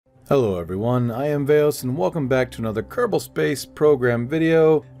Hello everyone, I am Veos and welcome back to another Kerbal Space program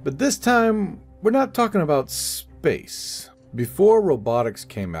video, but this time we're not talking about space. Before robotics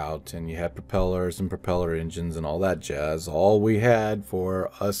came out and you had propellers and propeller engines and all that jazz, all we had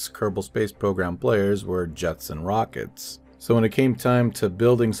for us Kerbal Space program players were jets and rockets. So when it came time to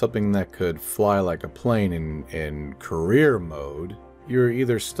building something that could fly like a plane in career mode, you're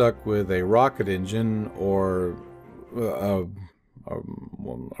either stuck with a rocket engine or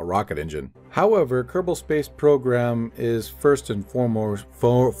a rocket engine. However, Kerbal Space Program is first and foremost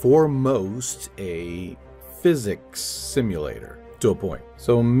a physics simulator to a point.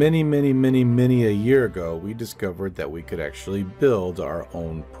 So many a year ago, we discovered that we could actually build our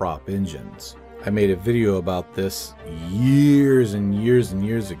own prop engines. I made a video about this years and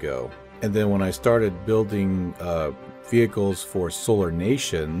years ago. And then when I started building vehicles for Solar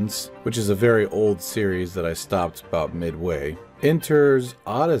Nations, which is a very old series that I stopped about midway, Enter's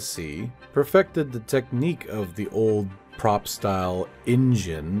Odyssey perfected the technique of the old prop style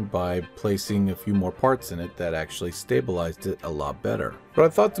engine by placing a few more parts in it that actually stabilized it a lot better. But I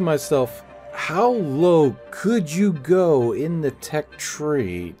thought to myself, how low could you go in the tech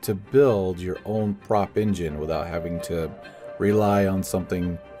tree to build your own prop engine without having to rely on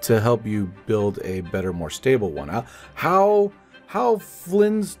something to help you build a better, more stable one? How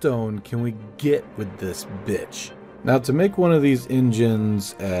Flintstone can we get with this bitch? Now, to make one of these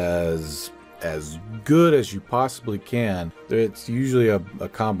engines as good as you possibly can, it's usually a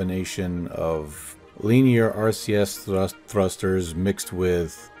combination of linear RCS thrusters mixed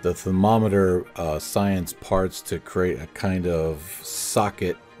with the thermometer science parts to create a kind of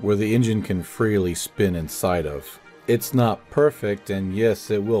socket where the engine can freely spin inside of. It's not perfect, and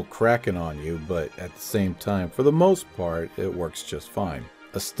yes, it will cracken on you, but at the same time, for the most part, it works just fine.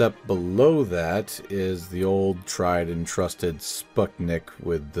 A step below that is the old tried and trusted Sputnik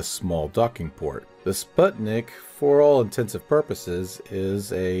with the small docking port. The Sputnik, for all intensive purposes,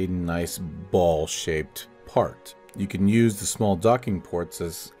 is a nice ball-shaped part. You can use the small docking ports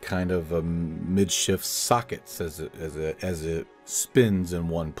as kind of a midshift sockets as it spins in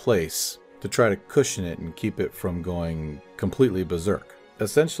one place to try to cushion it and keep it from going completely berserk.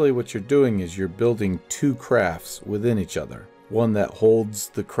 Essentially what you're doing is you're building two crafts within each other. One that holds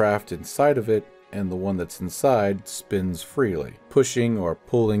the craft inside of it, and the one that's inside spins freely, pushing or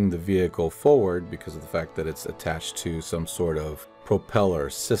pulling the vehicle forward because of the fact that it's attached to some sort of propeller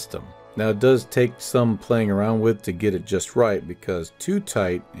system. Now, it does take some playing around with to get it just right, because too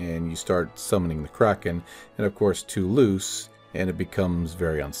tight and you start summoning the Kraken, and of course too loose and it becomes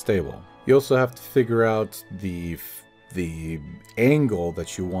very unstable. You also have to figure out the angle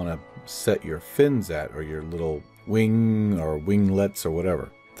that you want to set your fins at, or your little wing or winglets or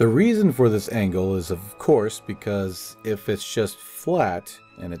whatever. The reason for this angle is, of course, because if it's just flat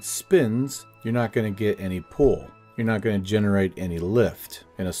and it spins, you're not going to get any pull. You're not going to generate any lift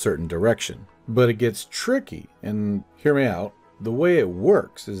in a certain direction. But it gets tricky, and hear me out. The way it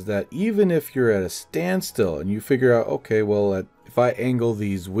works is that even if you're at a standstill and you figure out, okay, well, if I angle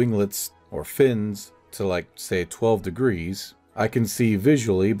these winglets or fins to, like, say 12 degrees, I can see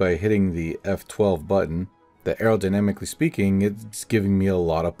visually by hitting the F12 button that aerodynamically speaking, it's giving me a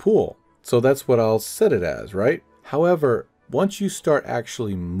lot of pull. So that's what I'll set it as, right? However, once you start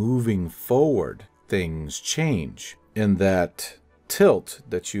actually moving forward, things change. And that tilt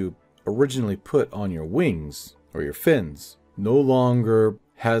that you originally put on your wings or your fins no longer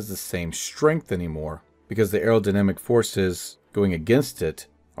has the same strength anymore, because the aerodynamic forces going against it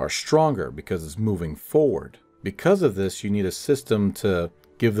are stronger because it's moving forward. Because of this, you need a system to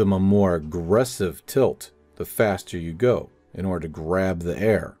give them a more aggressive tilt the faster you go in order to grab the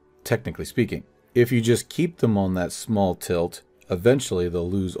air, technically speaking. If you just keep them on that small tilt, eventually they'll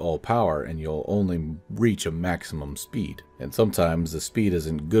lose all power and you'll only reach a maximum speed. And sometimes the speed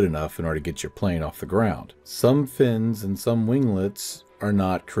isn't good enough in order to get your plane off the ground. Some fins and some winglets are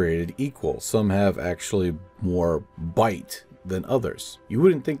not created equal. Some have actually more bite than others. You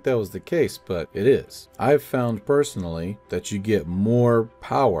wouldn't think that was the case, but it is. I've found personally that you get more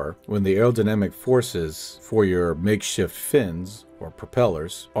power when the aerodynamic forces for your makeshift fins or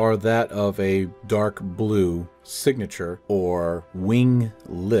propellers are that of a dark blue signature or wing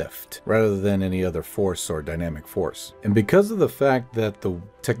lift rather than any other force or dynamic force. And because of the fact that the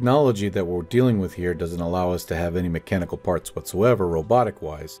technology that we're dealing with here doesn't allow us to have any mechanical parts whatsoever robotic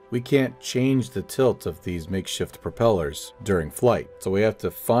wise, we can't change the tilt of these makeshift propellers during flight. So we have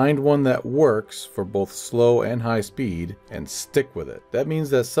to find one that works for both slow and high speed and stick with it. That means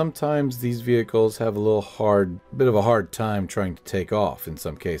that sometimes these vehicles have a bit of a hard time trying to take off in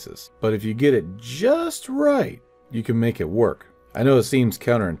some cases. But if you get it just right, you can make it work. I know it seems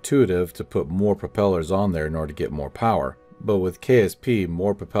counterintuitive to put more propellers on there in order to get more power, but with KSP,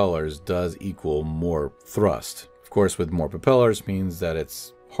 more propellers does equal more thrust. Of course, with more propellers means that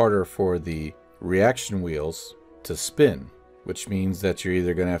it's harder for the reaction wheels to spin, which means that you're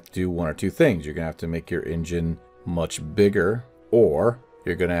either going to have to do one or two things. You're going to have to make your engine much bigger, or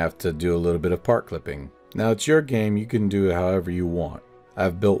you're going to have to do a little bit of part clipping. Now, it's your game. You can do it however you want.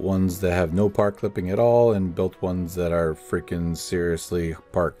 I've built ones that have no part clipping at all and built ones that are freaking seriously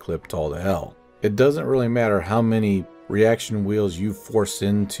part clipped all to hell. It doesn't really matter how many reaction wheels you force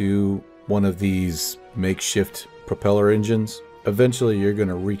into one of these makeshift propeller engines. Eventually you're going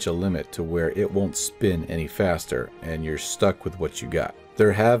to reach a limit to where it won't spin any faster and you're stuck with what you got.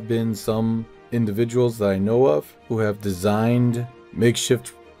 There have been some individuals that I know of who have designed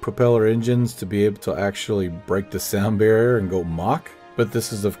makeshift propeller engines to be able to actually break the sound barrier and go Mach. But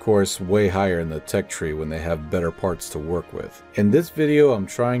this is of course way higher in the tech tree when they have better parts to work with. In this video I'm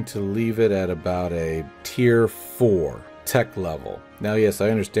trying to leave it at about a tier 4 tech level. Now yes, I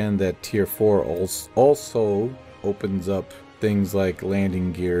understand that tier 4 also opens up things like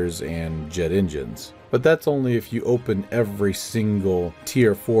landing gears and jet engines. But that's only if you open every single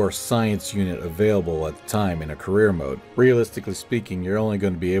tier 4 science unit available at the time in a career mode. Realistically speaking, you're only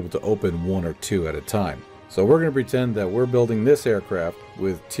going to be able to open 1 or 2 at a time. So we're going to pretend that we're building this aircraft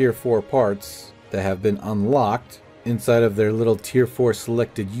with tier 4 parts that have been unlocked inside of their little tier 4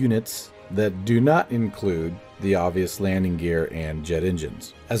 selected units that do not include the obvious landing gear and jet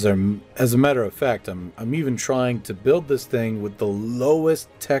engines. As a matter of fact, I'm even trying to build this thing with the lowest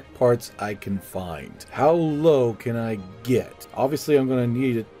tech parts I can find. How low can I get? Obviously I'm going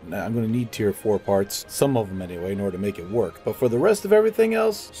to need tier 4 parts, some of them anyway, in order to make it work. But for the rest of everything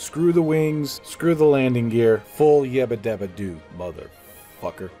else, screw the wings, screw the landing gear, full yabba dabba doo,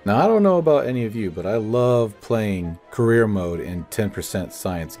 motherfucker. Now I don't know about any of you, but I love playing career mode in 10%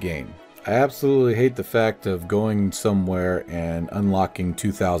 science game. I absolutely hate the fact of going somewhere and unlocking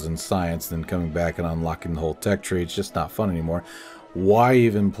 2000 science, then coming back and unlocking the whole tech tree. It's just not fun anymore. Why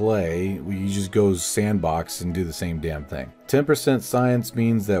even play? You just go sandbox and do the same damn thing. 10% science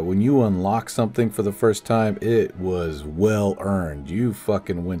means that when you unlock something for the first time, it was well earned. You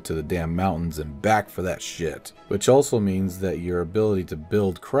fucking went to the damn mountains and back for that shit. Which also means that your ability to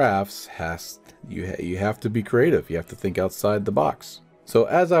build crafts you have to be creative. You have to think outside the box. So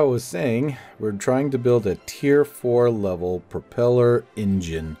as I was saying, we're trying to build a tier 4 level propeller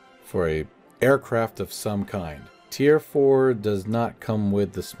engine for a aircraft of some kind. Tier 4 does not come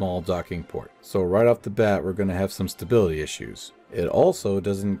with the small docking port. So right off the bat, we're going to have some stability issues. It also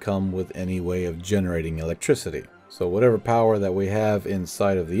doesn't come with any way of generating electricity. So whatever power that we have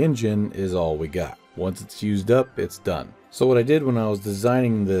inside of the engine is all we got. Once it's used up, it's done. So what I did when I was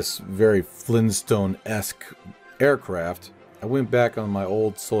designing this very Flintstone-esque aircraft, I went back on my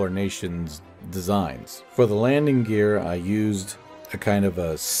old Solar Nations designs. For the landing gear, I used a kind of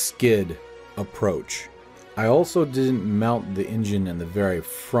a skid approach. I also didn't mount the engine in the very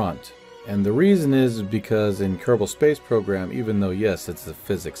front. And the reason is because in Kerbal Space Program, even though yes, it's a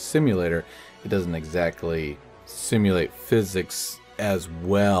physics simulator, it doesn't exactly simulate physics as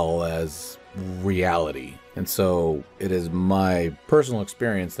well as reality. And so it is my personal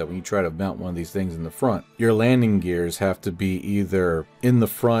experience that when you try to mount one of these things in the front, your landing gears have to be either in the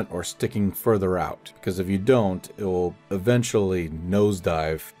front or sticking further out. Because if you don't, it will eventually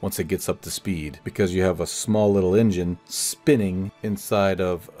nosedive once it gets up to speed, because you have a small little engine spinning inside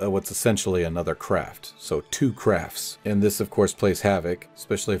of what's essentially another craft. So 2 crafts. And this of course plays havoc,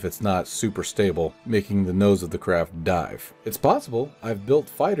 especially if it's not super stable, making the nose of the craft dive. It's possible. I've built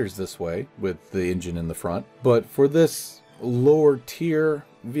fighters this way with the engine in the front. But for this lower tier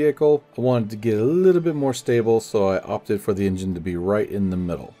vehicle, I wanted to get a little bit more stable, so I opted for the engine to be right in the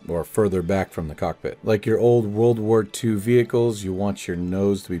middle or further back from the cockpit. Like your old World War II vehicles, you want your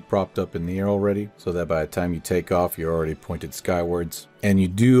nose to be propped up in the air already, so that by the time you take off, you're already pointed skywards. And you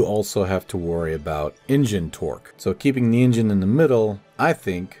do also have to worry about engine torque. So keeping the engine in the middle, I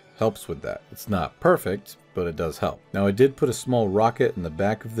think, helps with that. It's not perfect, but it does help. Now I did put a small rocket in the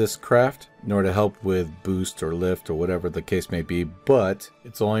back of this craft in order to help with boost or lift or whatever the case may be, but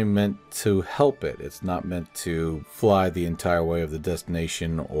it's only meant to help it. It's not meant to fly the entire way of the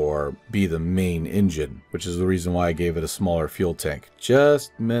destination or be the main engine, which is the reason why I gave it a smaller fuel tank.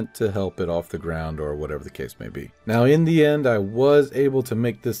 Just meant to help it off the ground or whatever the case may be. Now in the end, I was able to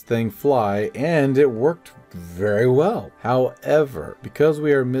make this thing fly and it worked very well. However, because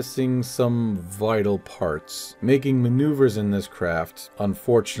we are missing some vital parts, parts, making maneuvers in this craft,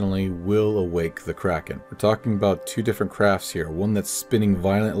 unfortunately, will awake the Kraken. We're talking about two different crafts here, one that's spinning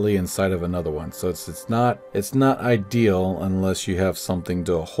violently inside of another one. So it's not ideal unless you have something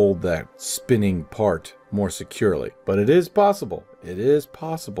to hold that spinning part more securely. But it is possible. It is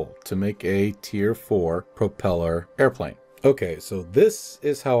possible to make a Tier 4 propeller airplane. Okay, so this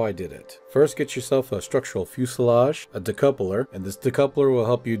is how I did it. First, get yourself a structural fuselage, a decoupler, and this decoupler will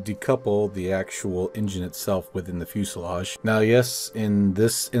help you decouple the actual engine itself within the fuselage. Now, yes, in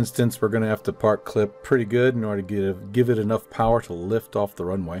this instance, we're going to have to part clip pretty good in order to give it enough power to lift off the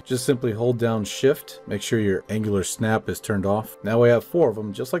runway. Just simply hold down shift, make sure your angular snap is turned off. Now we have 4 of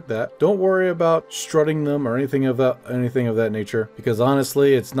them, just like that. Don't worry about strutting them or anything of that nature, because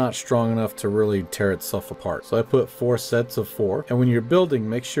honestly, it's not strong enough to really tear itself apart. So I put 4 sets of 4, and when you're building,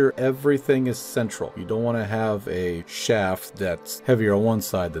 make sure everything is central. You don't want to have a shaft that's heavier on one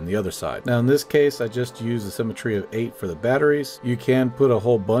side than the other side. Now in this case, I just used a symmetry of 8 for the batteries. You can put a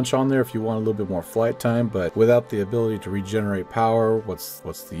whole bunch on there if you want a little bit more flight time, but without the ability to regenerate power, what's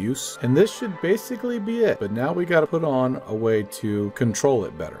the use? And this should basically be it. But now we got to put on a way to control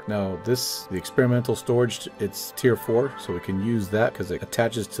it better. Now the experimental storage, it's Tier 4, so we can use that because it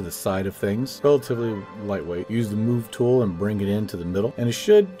attaches to the side of things. Relatively lightweight. Use the move tool and bring it into the middle, and it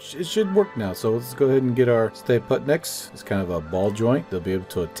should work now. So let's go ahead and get our stay put next. It's kind of a ball joint. They'll be able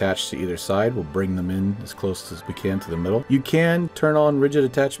to attach to either side. We'll bring them in as close as we can to the middle. You can turn on rigid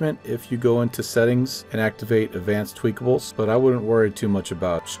attachment if you go into settings and activate advanced tweakables, but I wouldn't worry too much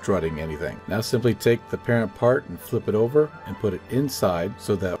about strutting anything. Now simply take the parent part and flip it over and put it inside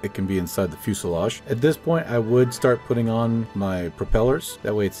so that it can be inside the fuselage. At this point, I would start putting on my propellers.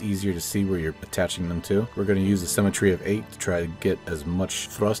 That way it's easier to see where you're attaching them to. We're going to use a symmetry of 8 to try to get as much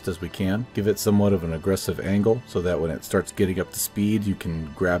thrust as we can. Give it somewhat of an aggressive angle so that when it starts getting up to speed, you can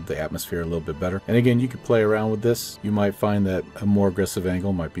grab the atmosphere a little bit better. And again, you can play around with this. You might find that a more aggressive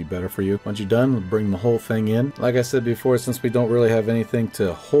angle might be better for you. Once you're done, bring the whole thing in. Like I said before, since we don't really have anything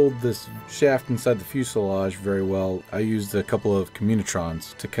to hold this shaft inside the fuselage very well, I used a couple of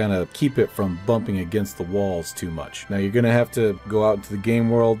communitrons to kind of keep it from bumping against the walls too much. Now you're going to have to go out into the game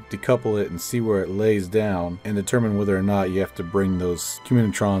world, decouple it, and see where it lays down and determine whether or not you have to bring those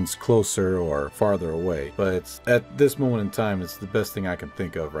communitrons closer or farther away. But it's, at this moment in time, it's the best thing I can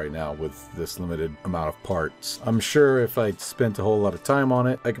think of right now with this limited amount of parts. I'm sure if I spent a whole lot of time on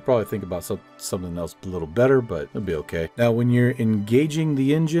it, I could probably think about something else a little better, but it'll be okay. Now when you're engaging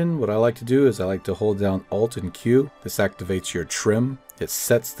the engine, what I like to do is I like to hold down Alt and Q. This activates your trim. It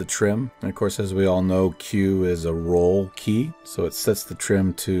sets the trim, and of course, as we all know, Q is a roll key, so it sets the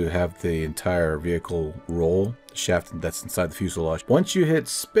trim to have the entire vehicle roll. The shaft that's inside the fuselage. Once you hit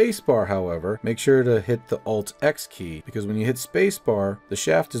spacebar, however, make sure to hit the Alt X key, because when you hit spacebar, the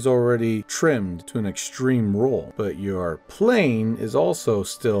shaft is already trimmed to an extreme roll, but your plane is also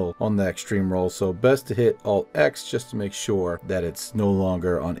still on the extreme roll, so best to hit Alt X just to make sure that it's no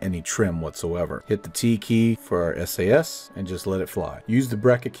longer on any trim whatsoever. Hit the T key for SAS and just let it fly. Use the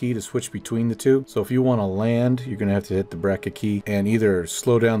bracket key to switch between the two. So if you want to land, you're going to have to hit the bracket key and either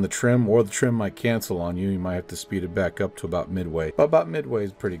slow down the trim, or the trim might cancel on you. You might have to speed it back up to about midway. But about midway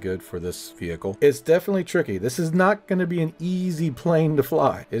is pretty good for this vehicle. It's definitely tricky. This is not going to be an easy plane to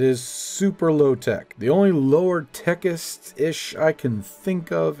fly. It is super low tech. The only lower techist-ish I can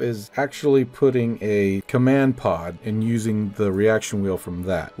think of is actually putting a command pod and using the reaction wheel from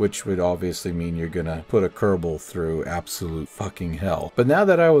that, which would obviously mean you're going to put a Kerbal through absolute fucking hell. But now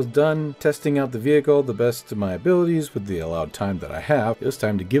that I was done testing out the vehicle the best of my abilities with the allowed time that I have, it was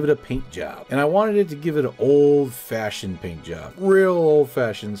time to give it a paint job. And I wanted it to give it an old-fashioned paint job. Real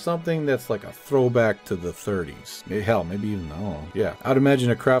old-fashioned. Something that's like a throwback to the 30s. Hell, maybe even, I don't know. Yeah. I'd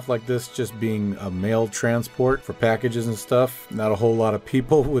imagine a craft like this just being a mail transport for packages and stuff. Not a whole lot of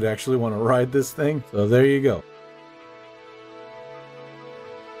people would actually want to ride this thing. So there you go.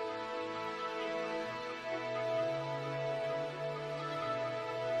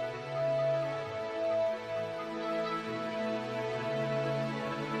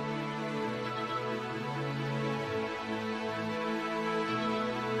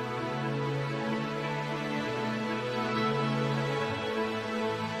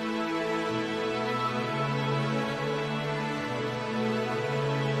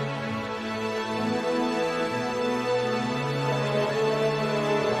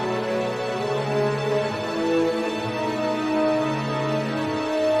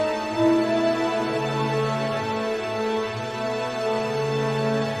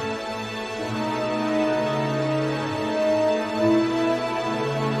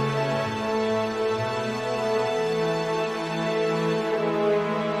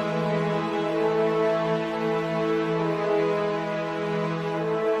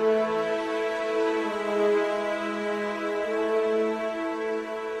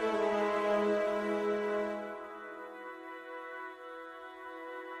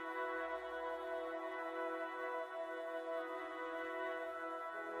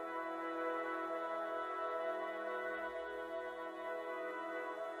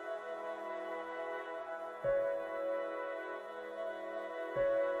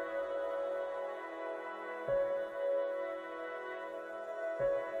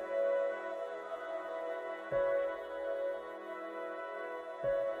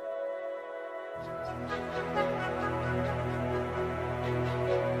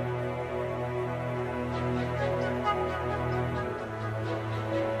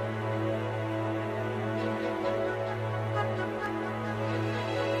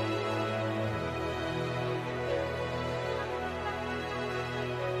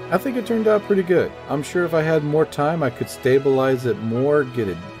 I think it turned out pretty good. I'm sure if I had more time, I could stabilize it more, get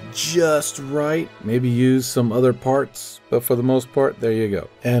it just right, maybe use some other parts, but for the most part, there you go.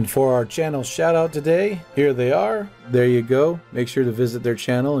 And for our channel shout out today, here they are. There you go. Make sure to visit their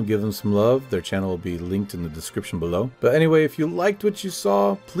channel and give them some love. Their channel will be linked in the description below. But anyway, if you liked what you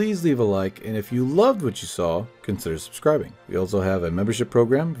saw, please leave a like, and if you loved what you saw, consider subscribing. We also have a membership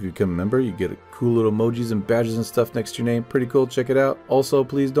program. If you become a member, you get cool little emojis and badges and stuff next to your name. Pretty cool. Check it out. Also,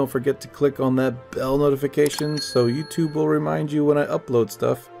 please don't forget to click on that bell notification so YouTube will remind you when I upload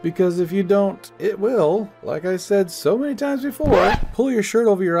stuff. Because if you don't, it will, like I said so many times before, pull your shirt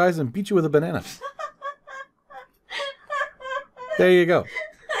over your eyes and beat you with a banana. There you go.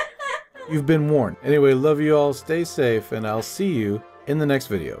 You've been warned. Anyway, love you all. Stay safe, and I'll see you in the next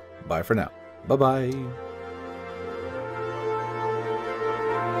video. Bye for now. Bye-bye.